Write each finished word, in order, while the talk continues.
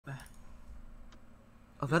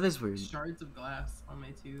Oh, that is weird. Shards of glass on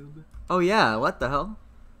my tube. Oh yeah, what the hell?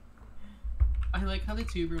 I like how the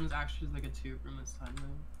tube room is actually like a tube room this time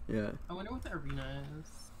though. Yeah. I wonder what the arena is.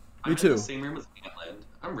 I'm too. in the same room as Antland.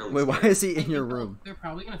 I'm really Wait, scared. why is he I in think your room? They're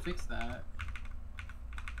probably gonna fix that.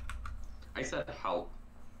 I said help.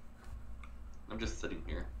 I'm just sitting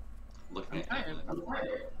here, looking at I'm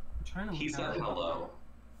Antland. trying to He look said out. hello,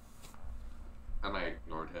 and I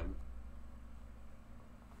ignored him.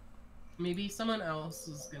 Maybe someone else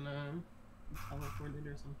is gonna teleport it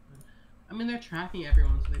or something. I mean, they're tracking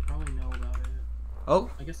everyone, so they probably know about it. Oh,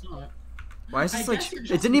 I guess not. why is I this like? guess you're It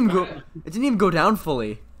just didn't even go. fine. It didn't even go down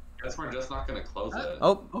fully. Guess we're just not gonna close it.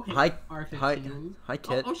 Oh, Okay. hi, R15. hi,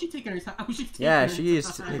 Kit. Oh, she's taking her time. Oh, she's taking Yeah, her she is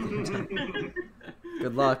time. taking her time.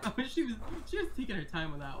 Good luck. Oh, she was taking her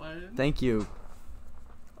time with that one. Thank you.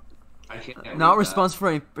 I can't. Not read responsible for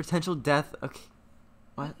any potential death. Okay.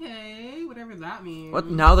 What? Okay, whatever that means.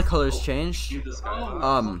 What? Now the colors that. changed. You this guy.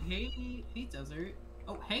 Oh, hey, desert.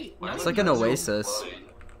 Oh, hey. Why It's am I like an still oasis. floating?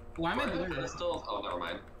 Why am I Why are the blurred? crystals? Oh, never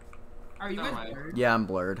mind. Are you Never guys mind. blurred? Yeah, I'm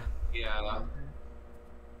blurred. Yeah.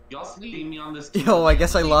 Y'all see me on this? Yo, I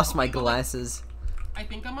guess I Wait, lost my wait, wait. glasses. I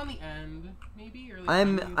think I'm on the end, maybe. Or like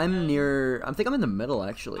I'm behind you again. near. I think I'm in the middle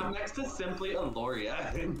actually. I'm next to Simply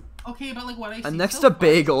Aloria. Okay, but like what I see I'm next so to far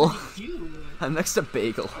is Bagel. pretty cute. I'm next to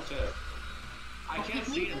Bagel. Watch it. I can't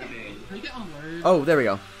see anything. Can we get on blurred? Oh, there we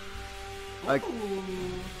go. I- Ooh,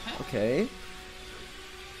 Okay.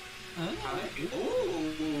 Oh. How did you-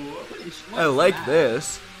 Ooh. I like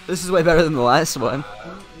this. This is way better than the last one.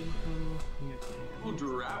 Ooh,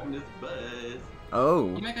 drown this buzz.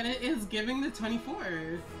 Oh. Oh my god, it is giving the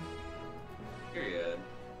 24th. Period.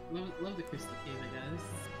 Love the crystal cave, I guess.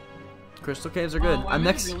 Crystal caves are good. Oh, I'm in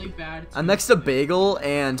a next. Really bad I'm next to Bagel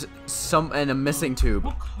and a missing tube.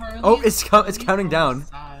 Well, Carly Oh, is it's really counting down.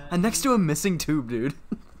 sad. I'm next to a missing tube, dude.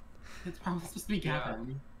 It's probably supposed to be Yeah.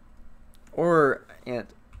 Gavin. Or Ant.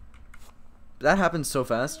 That happened so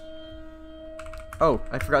fast. Oh,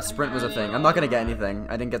 I forgot sprint was a thing. I'm not gonna get anything.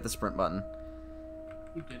 I didn't get the sprint button.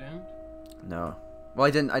 You didn't? No. Well,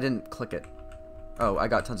 I didn't click it. Oh, I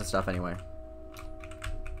got tons of stuff anyway.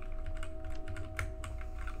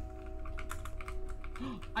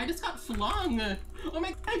 I just got flung! Oh my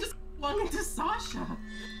god, I just flung into Sasha!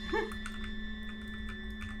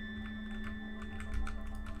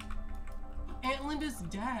 Antland is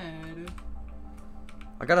dead.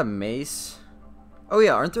 I got a mace. Oh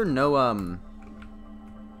yeah, aren't there no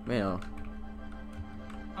you know.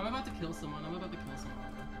 I'm about to kill someone.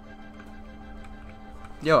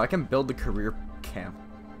 Yo, I can build the career camp.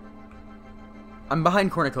 I'm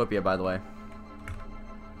behind Cornucopia, by the way.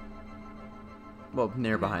 Well,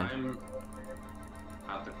 near behind. I'm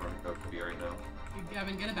at the cornucopia right now.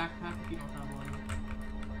 Gavin, get a backpack if you don't have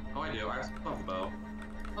one. Oh, I do. I have a bow.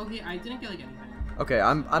 Okay, I didn't get like anything. Okay,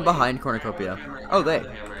 I'm behind Cornucopia. Oh, they.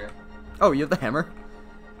 Oh, you have the hammer?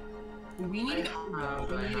 We need to get food.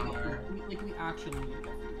 We need to get food. Like, we actually need to get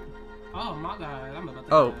food. Oh my god, I'm about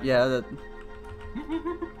to Oh, die. yeah, that.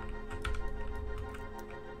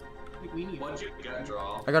 Like, we need What'd you get,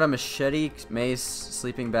 Draul? I got a machete, mace,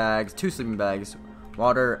 sleeping bags, 2 sleeping bags,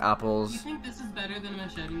 water, Do you apples. think this is better than a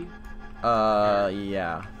machete?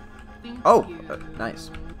 Yeah. Thank Oh, you.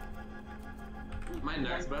 nice. My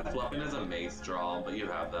next best weapon is a mace, Draul, but you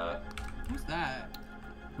have that. Who's that?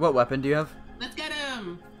 What weapon do you have? Let's get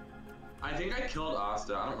him! I think I killed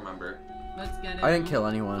Asta. I don't remember. Let's get him. I didn't kill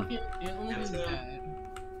anyone. Okay, Antland is It's him. dead.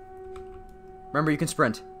 Remember, you can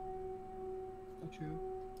sprint. So true.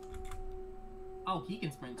 Oh, he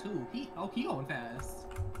can sprint too. He going fast.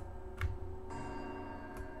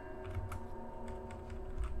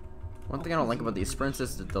 One thing I don't like about these sprints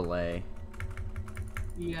is the delay.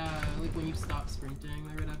 Yeah, like when you stop sprinting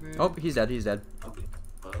or whatever. Oh, he's dead, he's dead. Okay.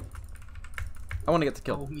 I want to get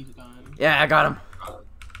the Oh, kill. he's done. Yeah, I got him.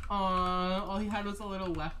 All he had was a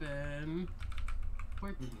little weapon.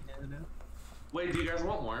 Poor kid. Wait, do you guys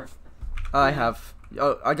want more? I have.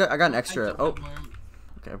 Oh, I got an I extra. don't Oh, have more.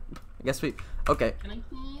 okay. I guess we. Okay. Can I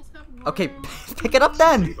please have more? Okay, pick it up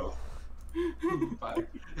then. Five.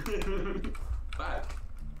 Five.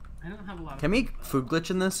 I don't have a lot of Can we food glitch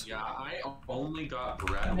in this? Yeah, I only got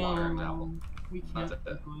bread, water, and apple. We can't That's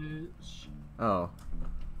it. glitch. Oh.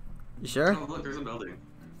 You sure? Oh, look, there's a building.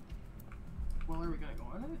 Well, are we gonna go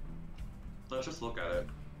on it? Let's just look at it.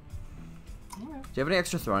 Alright. Do you have any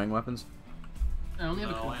extra throwing weapons? I only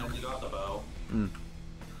have No, a I only got the bow.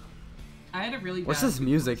 I had a really What's bad this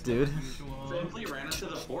music, dude? usual. Simply ran into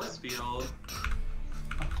the force field.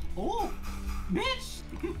 Oh! Bitch!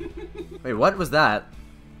 Wait, what was that?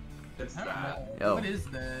 It's I don't that. know. Yo. What is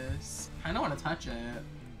this? I don't want to touch it.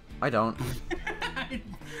 I don't.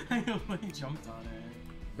 I nobody jumped on it.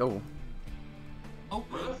 Oh. Oh,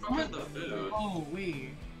 Where the fuck is the food? oh, wait.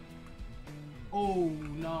 Oh,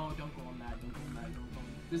 no, don't go on that. Don't go on that. Don't go on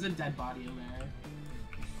that. There's a dead body in there.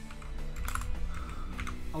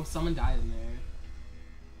 Oh, someone died in there.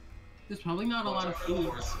 There's probably not a lot of food.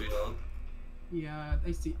 Force field. Yeah,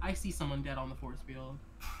 I see someone dead on the force field.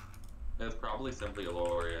 It's probably simply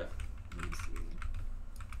Aloria. Let me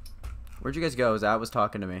see. Where'd you guys go? Zat was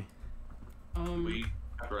talking to me. We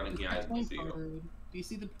kept running here. I didn't see you. Do you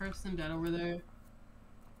see the person dead over there?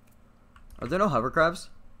 Are there no hover crabs?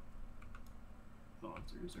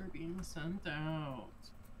 Sponsors are being sent out.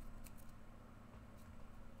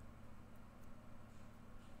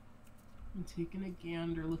 I'm taking a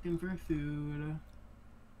gander looking for food.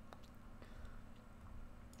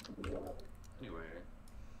 Anyway.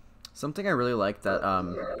 Something I really like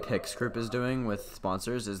that Pix Group is doing with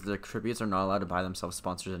sponsors is the tributes are not allowed to buy themselves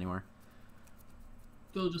sponsors anymore.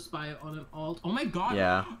 They'll just buy it on an alt. Oh my god!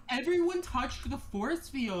 Yeah. Everyone touched the force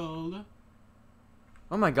field!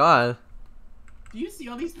 Oh my god. Do you see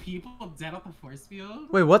all these people dead at the force field?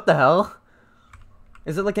 Wait, what the hell?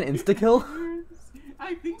 Is it like an insta-kill?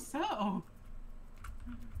 I think so.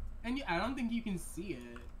 And I don't think you can see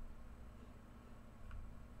it.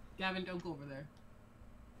 Gavin, don't go over there.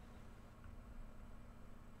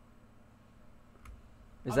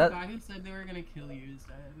 Is The that... guy who said they were gonna kill you is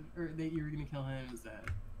dead. Or that you were gonna kill him is dead.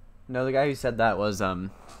 No, the guy who said that was, Larry,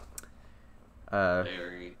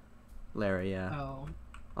 yeah. Oh.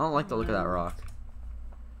 I don't like the look of that rock.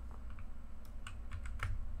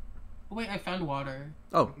 Oh wait, I found water.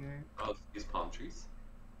 Oh. Over here. Oh, these palm trees.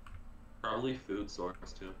 Probably food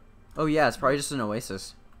source too. Oh yeah, it's probably just an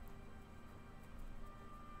oasis.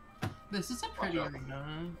 This is a pretty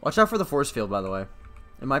arena. Watch out for the force field, by the way.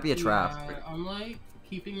 It might be a trap. Yeah, I'm like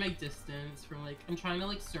keeping my distance from like I'm trying to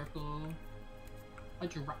like circle a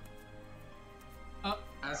drop.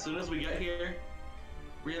 As soon as we get here,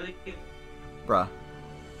 really? Bruh.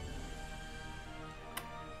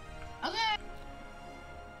 Okay.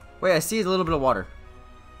 Wait, I see a little bit of water.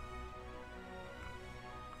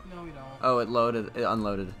 No, we don't. Oh, it loaded. It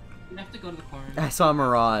unloaded. We have to go to the corner. I saw a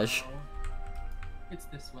mirage. It's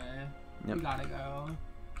this way. Yep. We gotta go.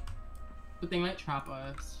 But they might trap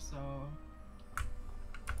us, so...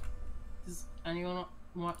 Does anyone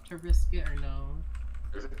want to risk it or no?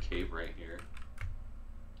 There's a cave right here.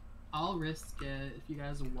 I'll risk it if you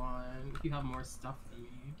guys want, if you have more stuff than me.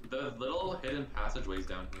 The little hidden passageways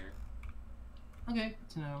down here. Okay, good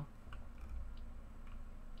to know.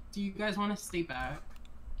 Do you guys want to stay back?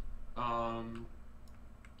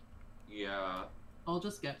 Yeah. I'll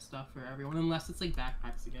just get stuff for everyone, unless it's like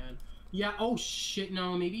backpacks again. Yeah, oh shit,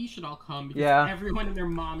 no, maybe you should all come because Yeah. everyone and their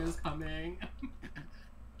mom is coming.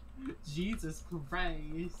 Jesus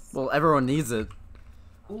Christ. Well, everyone needs it.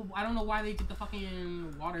 Oh, I don't know why they did the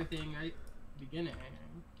fucking water thing right at the beginning.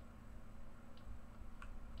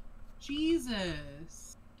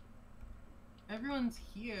 Jesus. Everyone's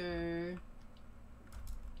here.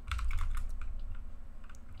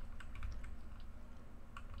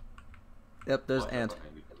 Yep, there's Ant.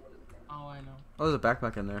 Oh, I know. Oh, there's a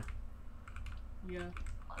backpack in there. Yeah.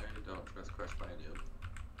 I don't trust Crush by a noob.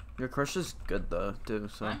 Your Crush is good though, too.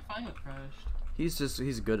 So I'm fine with Crushed.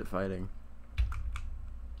 he's good at fighting.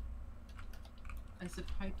 I said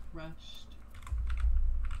hi Crushed.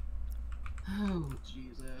 Oh,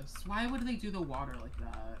 Jesus. Why would they do the water like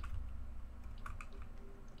that?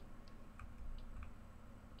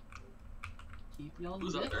 Keep y'all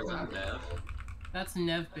Who's up there? Is that Nev? That's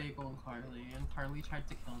Nev, Bagel, and Carly tried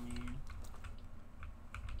to kill me.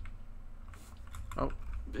 Oh.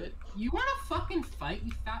 Bitch. You wanna fucking fight,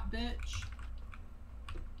 you fat bitch?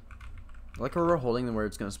 I like where we're holding them where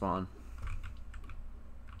it's gonna spawn.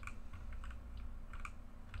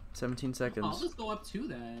 17 I'll seconds. just go up too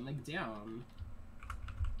then, like down.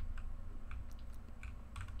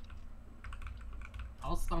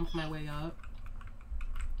 I'll stomp my way up.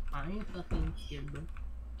 I ain't fucking kid.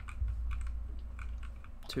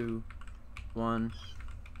 2, 1.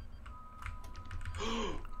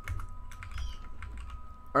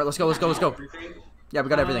 Alright, let's go, let's go, let's go. Everything? Yeah, we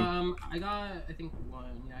got everything. I got, I think one.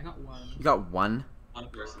 Yeah, I got one. You got one? One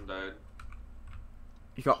person died.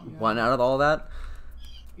 You got Yeah. one out of all that?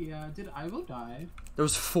 Yeah, did Ivo die? There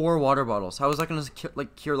was 4 water bottles. How was I gonna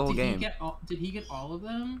like cure the whole Did game? Did he get all of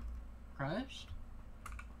them? Crushed?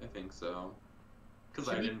 I think so. Because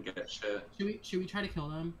Should I we- didn't get shit. Should we try to kill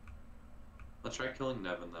them? Let's try killing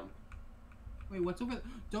Nev and them. Wait, what's over?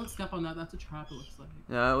 Don't step on that. That's a trap. It looks like.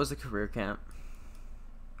 Yeah, it was a career camp.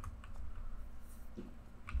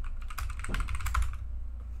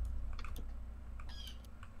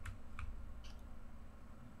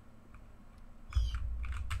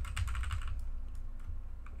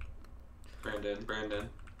 Brandon.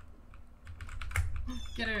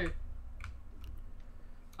 Get her.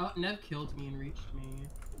 Oh, Nev killed me and reached me.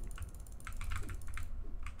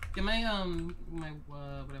 Get my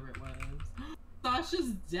whatever it was.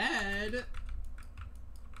 Sasha's dead.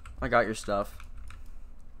 I got your stuff.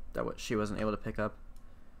 That what she wasn't able to pick up.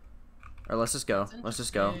 Or let's just go. Let's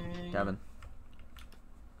just go, Gavin.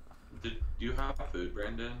 Did you have food,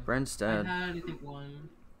 Brandon? Brand's dead. I had, I think, one.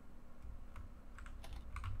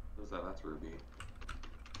 Who's that? That's Ruby.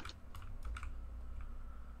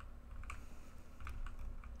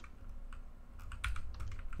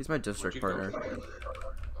 He's my district partner.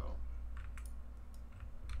 Oh.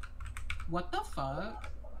 What the fuck?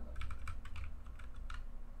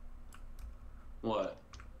 What?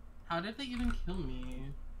 How did they even kill me?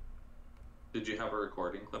 Did you have a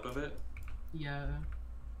recording clip of it? Yeah.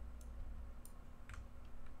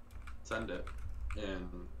 Send it. And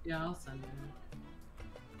Yeah, I'll send it.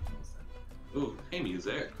 ooh, hey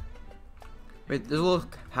music. Wait, there's a little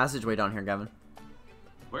passageway down here, Gavin.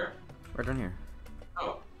 Where? Right down here.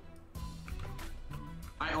 Oh.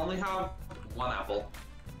 I only have one apple.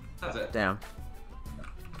 That's it. Damn.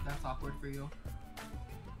 That's awkward for you.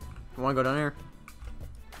 You wanna go down here?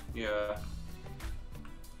 Yeah.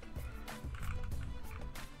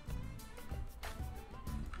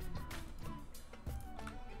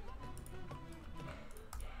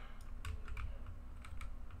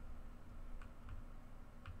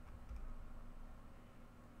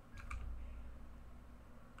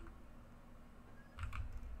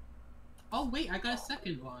 Oh wait, I got a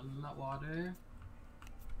second one, not water.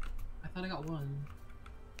 I thought I got one.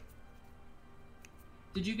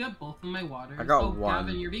 Did you get both of my waters? I got oh, one.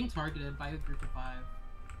 Gavin, you're being targeted by a group of 5.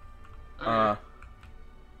 Okay.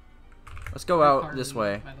 Let's go They're out party, this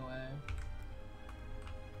way. By the way.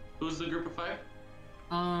 Who's the group of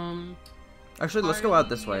 5? Actually, let's go out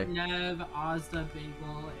this way. Party, Nev, Ozda,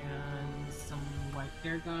 Bagel, and some white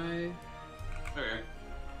hair guy. Okay.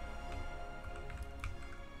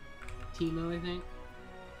 Timo, I think.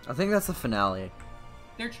 I think that's the finale.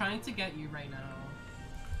 They're trying to get you right now.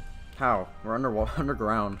 How? We're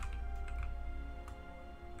underground.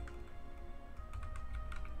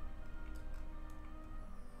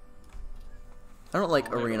 I don't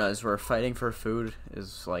like arenas where fighting for food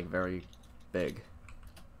is like very big.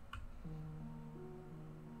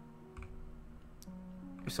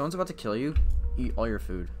 If someone's about to kill you, eat all your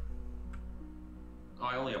food. Oh,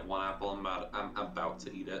 I only have one apple. I'm about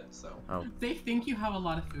to eat it, so. Oh. They think you have a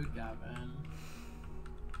lot of food, Gavin.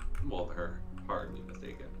 Well, they're hardly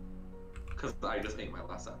mistaken. Because I just ate my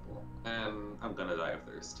last apple. And I'm gonna die of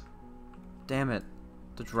thirst. Damn it.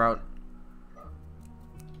 The drought.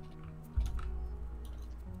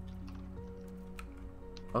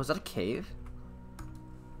 Oh, is that a cave?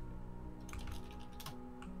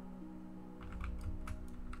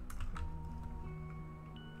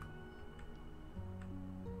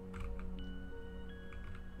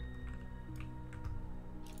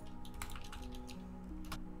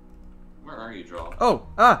 Where are you, Draul? Oh!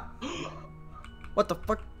 Ah! What the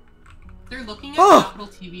fuck? They're looking at Oh! Capital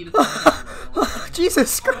TV to find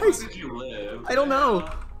Jesus How Christ! did you live? I don't know.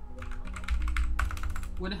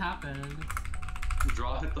 what happened.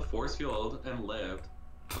 Draul hit the force field and lived.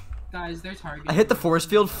 Guys, they're targeting. I hit the force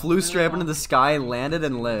field, flew straight up into the sky, landed,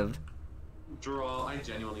 and lived. Draul, I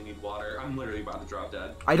genuinely need water. I'm literally about to drop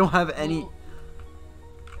dead. I don't have any. Well,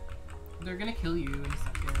 they're gonna kill you in a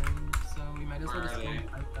second, so we might as well Where just are go they? and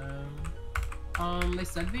fight them. They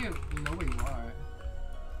said they know where you are.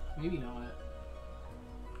 Maybe not.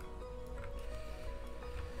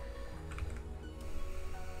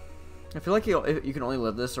 I feel like you can only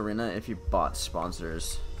live this arena if you bought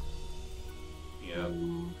sponsors. Yeah.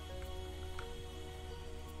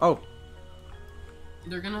 Oh,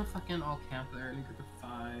 They're gonna fucking all camp there in a group of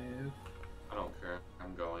 5. I don't care.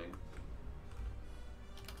 I'm going.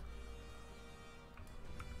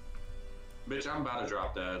 Bitch, I'm about to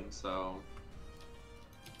drop dead, so.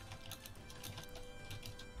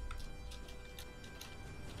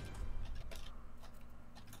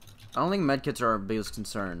 I don't think medkits are our biggest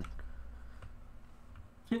concern.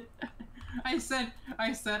 I said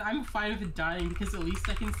I'm fine with dying because at least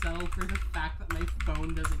I can settle for the fact that my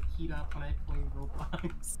phone doesn't heat up when I play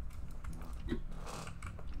Roblox. I'm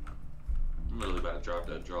literally about to drop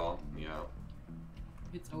dead, Draul. Yeah.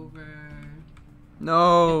 It's over.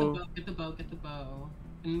 No. Get the bow,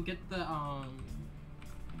 and get the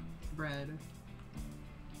bread.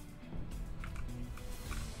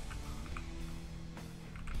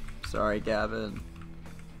 Sorry, Gavin.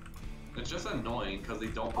 It's just annoying because they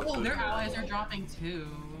don't put Oh, food their in allies there. are dropping too.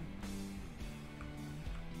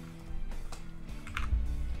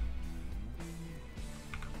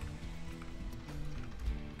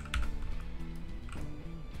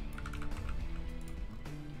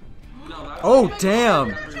 Oh,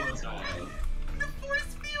 damn! Everyone's dying. The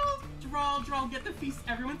force field! Draul, get the feast.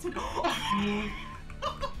 Everyone to.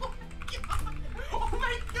 Oh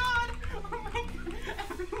my god! Oh my god!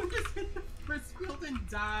 Everyone just hit the force field and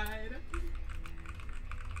died.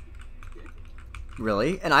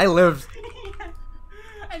 Really? And I lived. Yeah.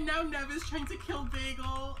 And now Nev is trying to kill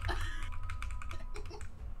Bagel.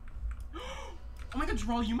 Oh my god,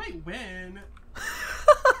 Draul, you might win.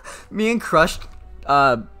 Me and Crush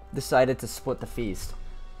decided to split the feast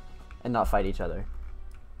and not fight each other.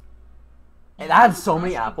 It had so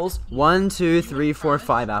many apples. 1, 2, 3, 4,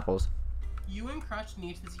 5 apples. You and Crush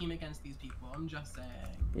need to team against these people. I'm just saying.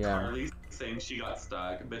 Yeah. Carly's saying she got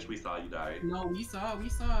stuck. Bitch, we saw you die. No, we saw.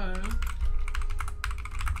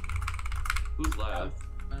 Who's left?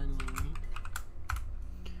 Funny.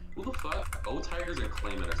 Who the fuck? Oh, Tigers and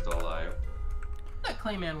Clayman are still alive. Let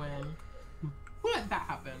Clayman win. Who let that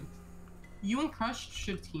happen? You and Crush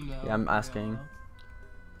should team up. Yeah, I'm asking.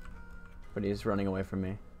 But he's running away from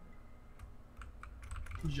me.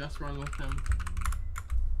 Just run with him.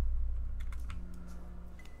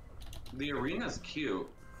 The arena's cute.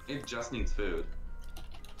 It just needs food.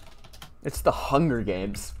 It's the Hunger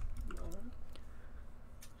Games.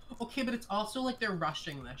 Okay, but it's also like they're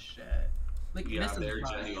rushing this shit. Like Yeah, this they're is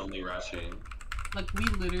rushed. genuinely rushing. Like we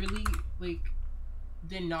literally like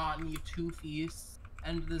did not need 2 feasts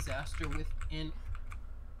and disaster within.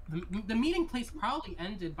 The meeting place probably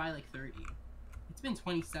ended by like 30. It's been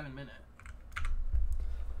 27 minutes.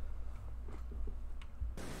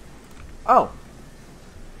 Oh.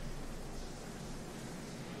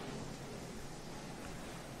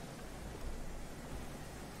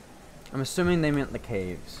 I'm assuming they meant the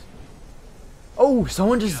caves. Oh,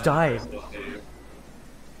 someone just died.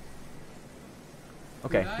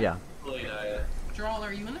 Okay, died? yeah. Draul,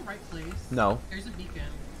 are you in the right place? No. There's a beacon.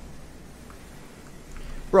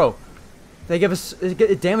 Bro, they give us,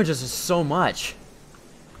 it damages us so much.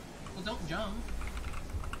 Well, don't jump.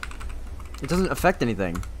 It doesn't affect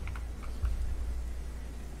anything. Do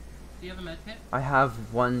you have a med kit? I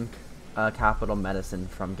have 1 capital medicine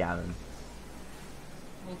from Gavin.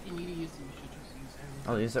 Well, if you need to use it, you should just use it.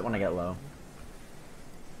 I'll use it when I get low.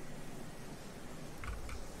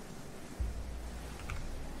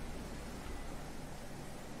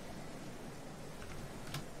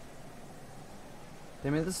 They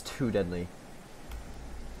made this too deadly.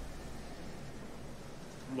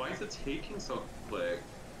 Why is it taking so quick?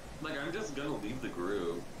 Like, I'm just gonna leave the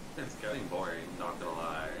group. It's getting boring, not gonna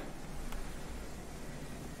lie.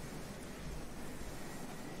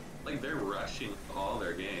 Like, they're rushing all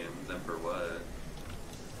their games, and for what?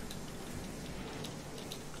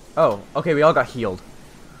 Oh, okay, we all got healed.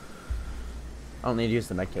 I don't need to use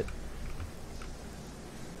the medkit.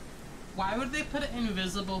 Why would they put an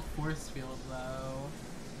invisible force field though?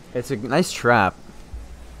 It's a nice trap.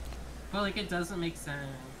 But like it doesn't make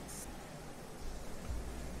sense.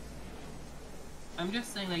 I'm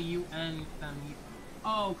just saying that you and them.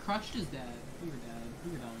 Oh, Crushed is dead. You were dead.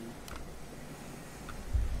 You were done.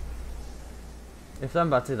 If I'm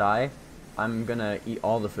about to die, I'm gonna eat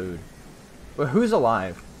all the food. But who's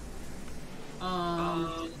alive?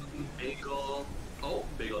 Bagel. Oh,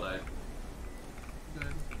 Bagel died.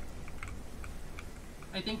 Good.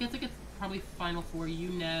 I think it's like it's probably final 4. You,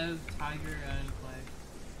 Nev, Tiger, and Clay.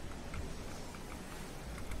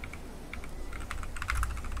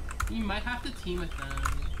 You might have to team with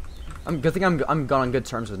them. Good thing I'm gone on good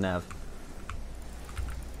terms with Nev.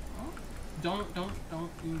 Oh. Don't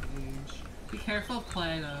engage. Be careful of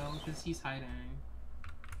Clay though, because he's hiding.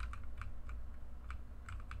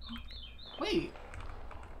 Wait.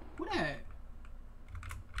 Who that?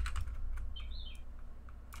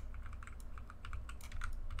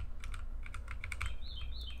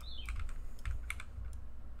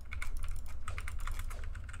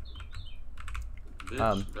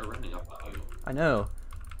 Bitch, they're running up on you. I know.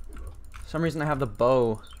 For some reason I have the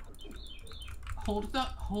bow. Hold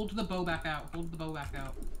the bow back out. Hold the bow back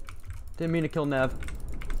out. Didn't mean to kill Nev.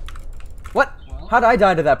 What? Well? How'd I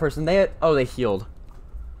die to that person? They healed.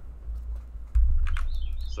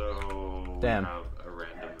 So Damn. we have a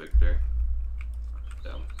random victor.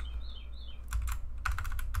 Damn.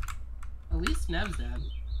 At least Nev's dead.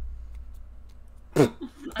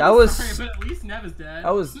 That was- Sorry, but at least Nev is dead.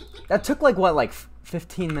 That took like what, like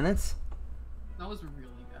 15 minutes? That was really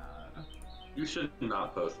bad. You should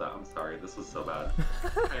not post that. I'm sorry. This was so bad.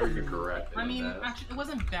 I regret it. I mean, actually, it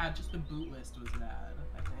wasn't bad. Just the boot list was bad.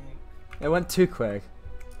 I think. It went too quick.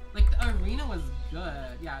 Like the arena was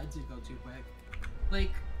good. Yeah, it did go too quick.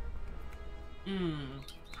 Like,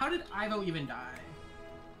 how did Ivo even die?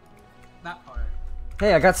 That part.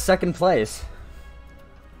 Hey, I got 2nd place.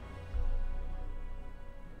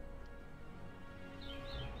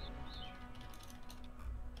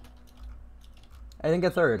 I didn't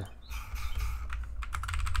get third.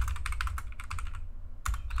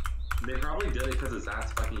 They probably did it because it's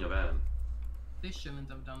Zat's fucking event. They shouldn't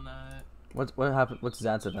have done that. What happened? What's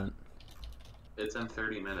Zad's event? It's in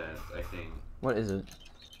 30 minutes, I think. What is it?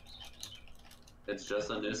 It's just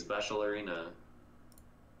a new special arena.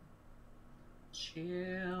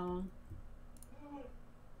 Chill.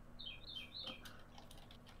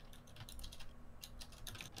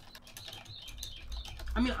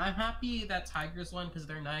 I mean, I'm happy that Tigers won because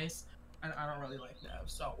they're nice. I don't really like them,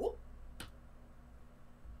 so. Ooh.